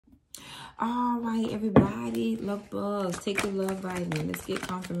All right, everybody. Love bugs. Take your love vitamin. Let's get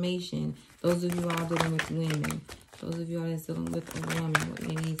confirmation. Those of you all dealing with women. Those of you all that's dealing with a woman. What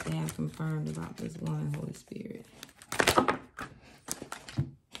they need to have confirmed about this woman, Holy Spirit.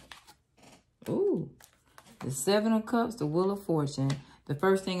 Ooh. The Seven of Cups, the Wheel of Fortune. The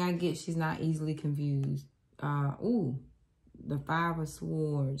first thing I get, she's not easily confused. Ooh. The Five of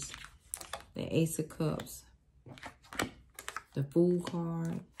Swords. The Ace of Cups. The Fool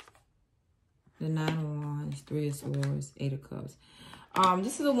card. The Nine of Wands, Three of Swords, Eight of Cups.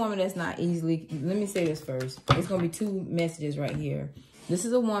 This is a woman that's not easily... Let me say this first. It's going to be two messages right here. This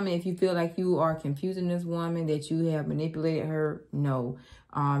is a woman, if you feel like you are confusing this woman, that you have manipulated her, no.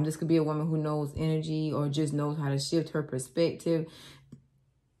 This could be a woman who knows energy or just knows how to shift her perspective.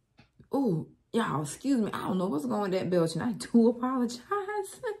 Oh, y'all, excuse me. I don't know what's going on with that belching. I do apologize.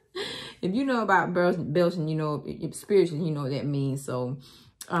 If you know about belching, you know, spiritually, you know what that means. So,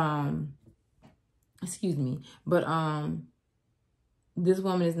 excuse me. But, this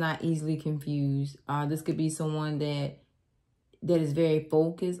woman is not easily confused. This could be someone that is very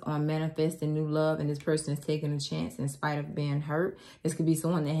focused on manifesting new love, and this person is taking a chance in spite of being hurt. This could be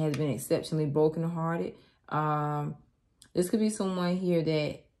someone that has been exceptionally brokenhearted. This could be someone here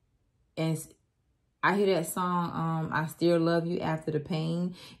that, and I hear that song, I still love you after the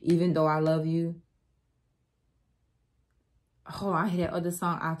pain, even though I love you. Oh, I hear that other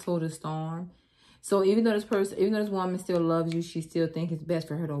song, I Told the Storm. So even though this woman still loves you, she still thinks it's best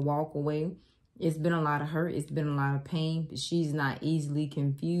for her to walk away. It's been a lot of hurt. It's been a lot of pain. But she's not easily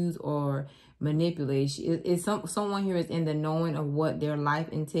confused or manipulated. It's someone here is in the knowing of what their life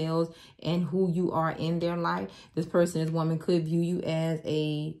entails and who you are in their life. This woman could view you as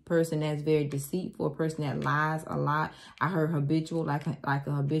a person that's very deceitful, a person that lies a lot. I heard habitual, like a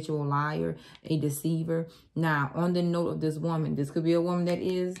habitual liar, a deceiver. Now, on the note of this woman, this could be a woman that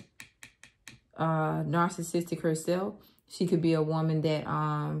is narcissistic herself. She could be a woman that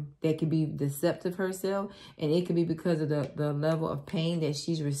could be deceptive herself, and it could be because of the level of pain that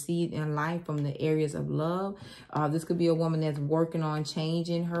she's received in life from the areas of love. This could be a woman that's working on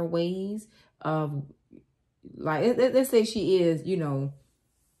changing her ways of, like, let's say she is, you know,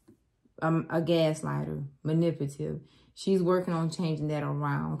 a gaslighter, manipulative. She's working on changing that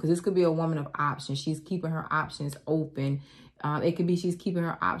around, because this could be a woman of options. She's keeping her options open. It could be she's keeping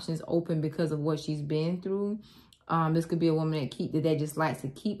her options open because of what she's been through. This could be a woman that just likes to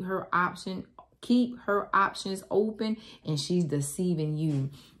keep her options open, and she's deceiving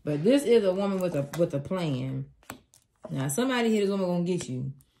you. But this is a woman with a plan. Now, somebody here, this woman gonna get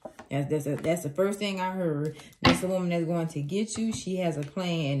you. That's the first thing I heard. That's a woman that's going to get you. She has a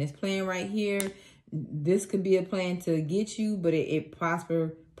plan. This plan right here, this could be a plan to get you, but it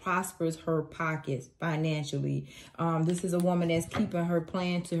prospers her pockets financially. This is a woman that's keeping her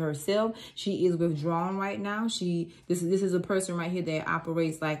plan to herself. She is withdrawn right now. This is a person right here that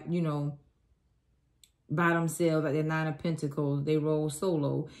operates like, you know, by themselves, like the Nine of Pentacles. They roll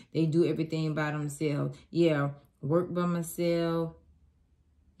solo. They do everything by themselves. Yeah, work by myself.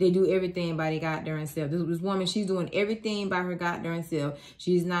 They do everything by their goddamn self. This woman, she's doing everything by her goddamn self.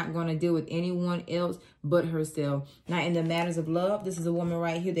 She's not going to deal with anyone else but herself. Now, in the matters of love, this is a woman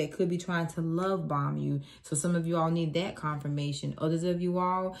right here that could be trying to love bomb you. So some of you all need that confirmation. Others of you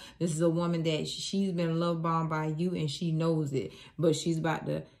all, this is a woman that she's been love bombed by you and she knows it. But she's about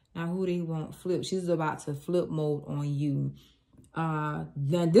to, now who they want flip? She's about to flip mode on you. Now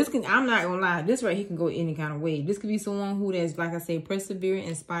this can, I'm not gonna lie, this right here can go any kind of way. This could be someone who that's, like I say, persevering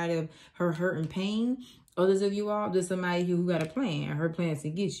in spite of her hurt and pain. Others of you all, there's somebody who got a plan. Her plan is to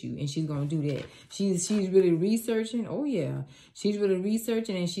get you, and she's gonna do that. She's really researching. Oh yeah, she's really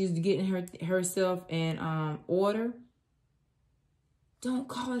researching, and she's getting herself in order. Don't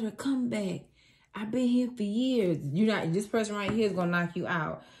call it a comeback. I've been here for years. This person right here is gonna knock you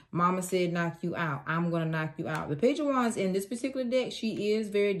out. Mama said knock you out. I'm going to knock you out. The Page of Wands in this particular deck, she is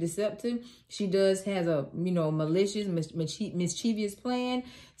very deceptive. She has a, you know, malicious, mischievous plan.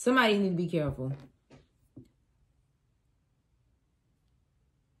 Somebody need to be careful.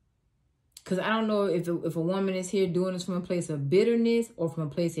 Because I don't know if a woman is here doing this from a place of bitterness or from a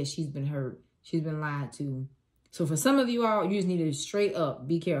place that she's been hurt. She's been lied to. So for some of you all, you just need to straight up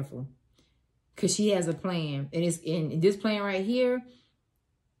be careful. Because she has a plan. And it's in this plan right here.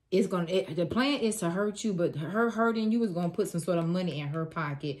 The plan is to hurt you, but her hurting you is going to put some sort of money in her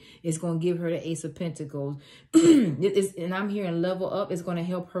pocket. It's going to give her the Ace of Pentacles. And I'm hearing level up. It's going to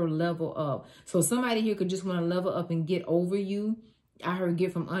help her level up. So somebody here could just want to level up and get over you. I heard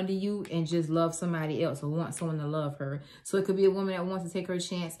get from under you and just love somebody else or want someone to love her. So it could be a woman that wants to take her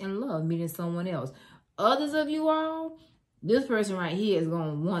chance in love, meeting someone else. Others of you all, This person right here is going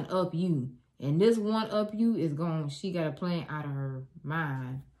to one-up you. And this one-up you is going, she got a plan out of her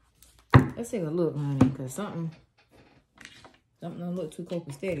mind. Let's take a look, honey, because something don't look too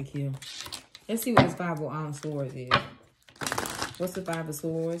copacetic here. Let's see what this 5 of Swords is. What's the 5 of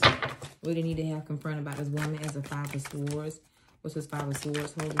Swords? What do they need to have confirmed about this woman as a 5 of Swords? What's this 5 of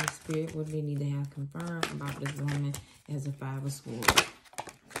Swords, Holy Spirit? What do they need to have confirmed about this woman as a 5 of Swords?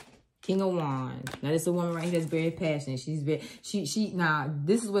 King of Wands. Now, this is a woman right here that's very passionate. She's very, now,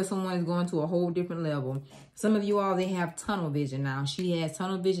 this is where someone is going to a whole different level. Some of you all, they have tunnel vision now. She has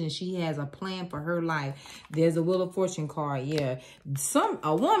tunnel vision. She has a plan for her life. There's a Wheel of Fortune card, yeah.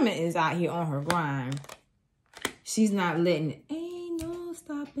 A woman is out here on her grind. She's not letting, ain't no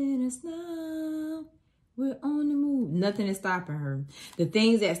stopping us now. We're on the move. Nothing is stopping her. The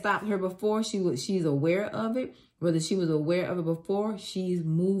things that stopped her before, she's aware of it. Whether she was aware of it before, she's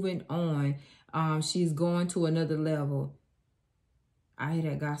moving on. She's going to another level. I hear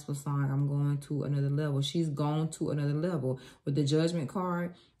that gospel song, I'm going to another level. She's gone to another level with the Judgment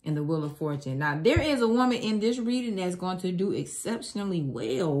card and the Wheel of Fortune. Now, there is a woman in this reading that's going to do exceptionally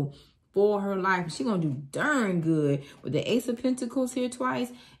well for her life. She's going to do darn good with the Ace of Pentacles here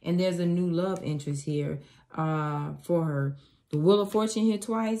twice. And there's a new love interest here for her. The Wheel of Fortune here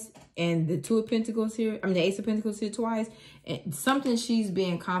twice. And the Two of Pentacles here. I mean, the Ace of Pentacles here twice. And something she's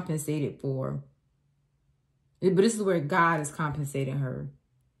being compensated for. But this is where God is compensating her.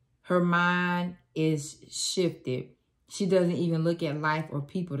 Her mind is shifted. She doesn't even look at life or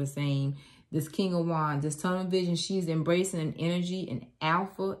people the same. This King of Wands, this tunnel vision, she's embracing an energy, an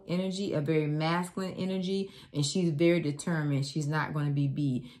alpha energy, a very masculine energy, and she's very determined. She's not going to be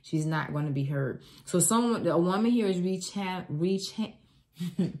beat. She's not going to be hurt. So a woman here is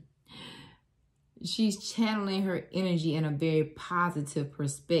she's channeling her energy in a very positive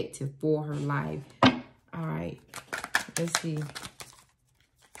perspective for her life. All right, let's see.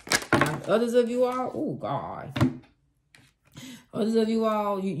 Now, others of you all, oh God. Others of you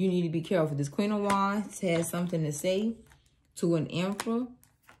all, you need to be careful. This Queen of Wands has something to say to an Emperor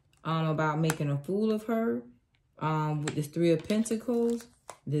about making a fool of her. With this Three of Pentacles,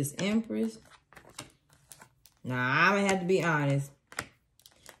 this Empress. Now, I'm going to have to be honest.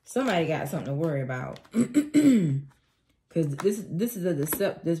 Somebody got something to worry about. Because this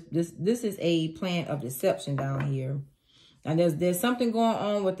is a plan of deception down here. Now, there's something going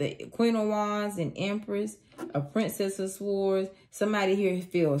on with the Queen of Wands and Empress, a Princess of Swords. Somebody here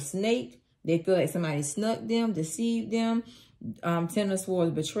feels snaked. They feel like somebody snuck them, deceived them. Ten of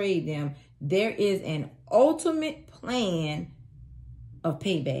Swords betrayed them. There is an ultimate plan of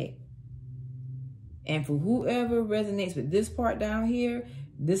payback. And for whoever resonates with this part down here,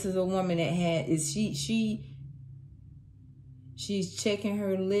 this is a woman that she's checking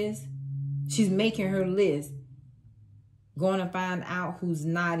her list. She's making her list. Going to find out who's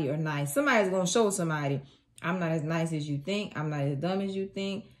naughty or nice. Somebody's going to show somebody, I'm not as nice as you think. I'm not as dumb as you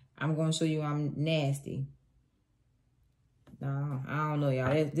think. I'm going to show you I'm nasty. No, I don't know,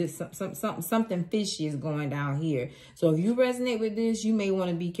 y'all. There's something fishy is going down here. So if you resonate with this, you may want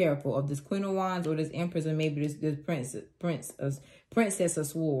to be careful of this Queen of Wands or this Empress or maybe this Princess of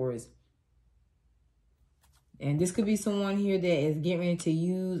Swords. And this could be someone here that is getting ready to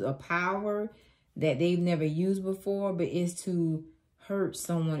use a power that they've never used before, but it's to hurt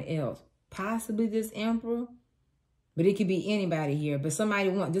someone else. Possibly this Emperor, but it could be anybody here. But somebody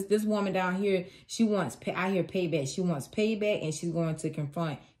wants, this woman down here, she wants, I hear payback. She wants payback and she's going to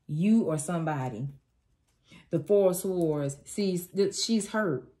confront you or somebody. The Four of Swords, she's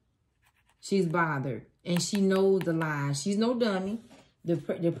hurt. She's bothered and she knows the lies. She's no dummy.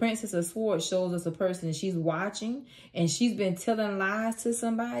 The Princess of Swords shows us a person she's watching and she's been telling lies to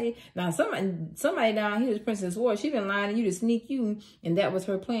somebody. Now, somebody down here, this Princess of Swords, she's been lying to you to sneak you, and that was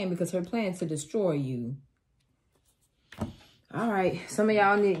her plan because her plan is to destroy you. All right, some of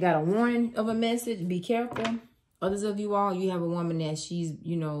y'all got a warning of a message. Be careful. Others of you all, you have a woman that she's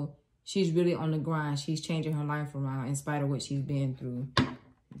really on the grind. She's changing her life around in spite of what she's been through.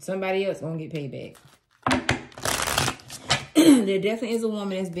 Somebody else gonna get payback. There definitely is a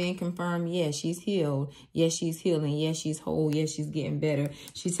woman that's being confirmed. Yes, she's healed. Yes, she's healing. Yes, she's whole. Yes, she's getting better.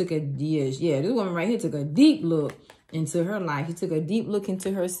 She took this woman right here took a deep look into her life. She took a deep look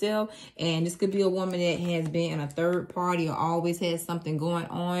into herself. And this could be a woman that has been in a third party or always has something going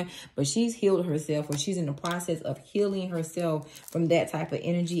on. But she's healed herself, or she's in the process of healing herself from that type of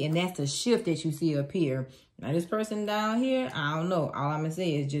energy. And that's the shift that you see up here. Now, this person down here, I don't know. All I'm going to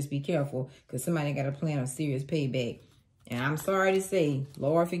say is just be careful, because somebody got a plan of serious payback. And I'm sorry to say,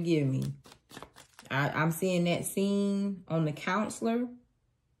 Lord, forgive me. I'm seeing that scene on The Counselor.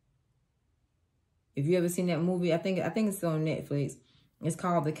 If you ever seen that movie, I think it's on Netflix. It's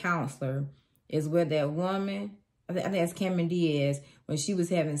called The Counselor. It's where that woman, I think that's Cameron Diaz, when she was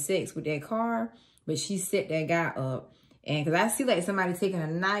having sex with that car, but she set that guy up. And because I see like somebody taking a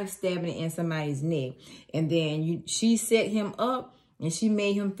knife, stabbing it in somebody's neck. And then she set him up and she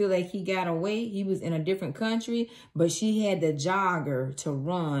made him feel like he got away. He was in a different country, but she had the jogger to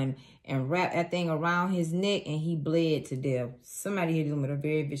run and wrap that thing around his neck, and he bled to death. Somebody here dealing with a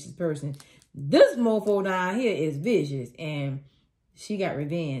very vicious person. This mofo down here is vicious, and she got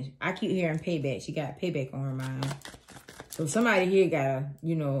revenge. I keep hearing payback. She got payback on her mind. So somebody here got a,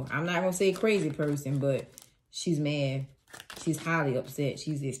 you know, I'm not going to say crazy person, but she's mad. She's highly upset.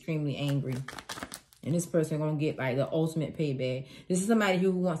 She's extremely angry. And this person going to get like the ultimate payback. This is somebody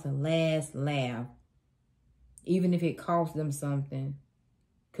who wants a last laugh, even if it costs them something.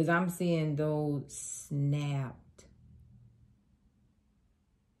 Because I'm seeing those snapped.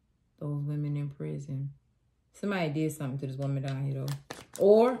 Those women in prison. Somebody did something to this woman down here, though.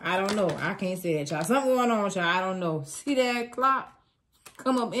 Or, I don't know. I can't say that, y'all. Something going on, y'all. I don't know. See that clock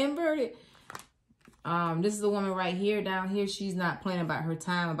come up inverted? This is a woman right here, down here. She's not playing about her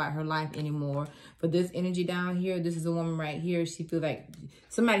time, about her life anymore. For this energy down here, this is a woman right here. She feels like,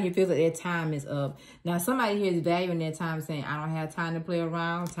 somebody here feels like their time is up. Now, somebody here is valuing their time, saying, I don't have time to play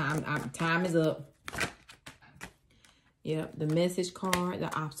around. Time is up. Yep, the message card,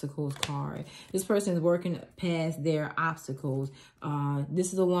 the obstacles card. This person is working past their obstacles.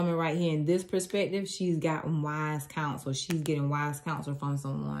 This is a woman right here. In this perspective, she's gotten wise counsel. She's getting wise counsel from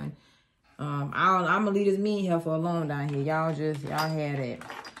someone. I'm going to leave this mean here for alone down here. Y'all have it.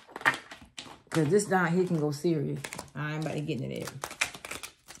 Because this down here can go serious. I ain't about to get into that.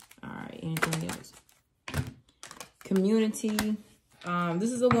 All right, anything else? Community.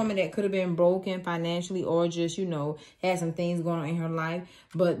 This is a woman that could have been broken financially or just, you know, had some things going on in her life.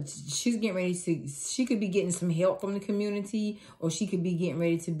 But she's getting ready to, she could be getting some help from the community, or she could be getting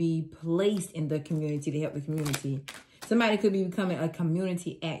ready to be placed in the community to help the community. Somebody could be becoming a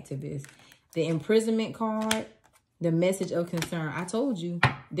community activist. The imprisonment card, the message of concern. I told you,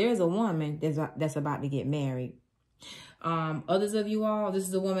 there's a woman that's about to get married. Others of you all, this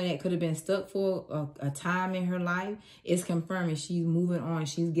is a woman that could have been stuck for a time in her life. It's confirming she's moving on.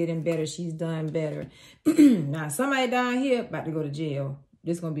 She's getting better. She's done better. Now, somebody down here about to go to jail.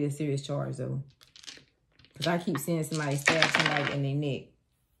 This is going to be a serious charge, though. Because I keep seeing somebody stab somebody in their neck.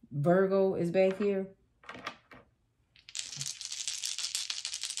 Virgo is back here.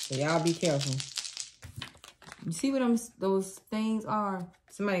 So y'all be careful. You see what those things are?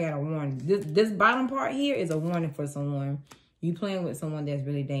 Somebody got a warning. This bottom part here is a warning for someone. You playing with someone that's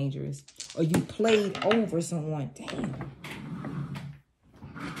really dangerous. Or you played over someone. Damn.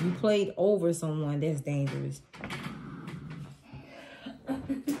 You played over someone that's dangerous.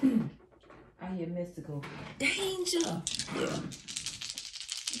 I hear mystical. Danger. Yeah.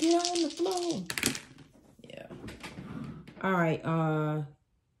 Get on the floor. Yeah. All right.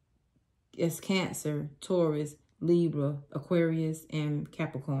 It's Cancer, Taurus, Libra, Aquarius, and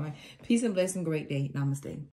Capricorn. Peace and blessing. Great day. Namaste.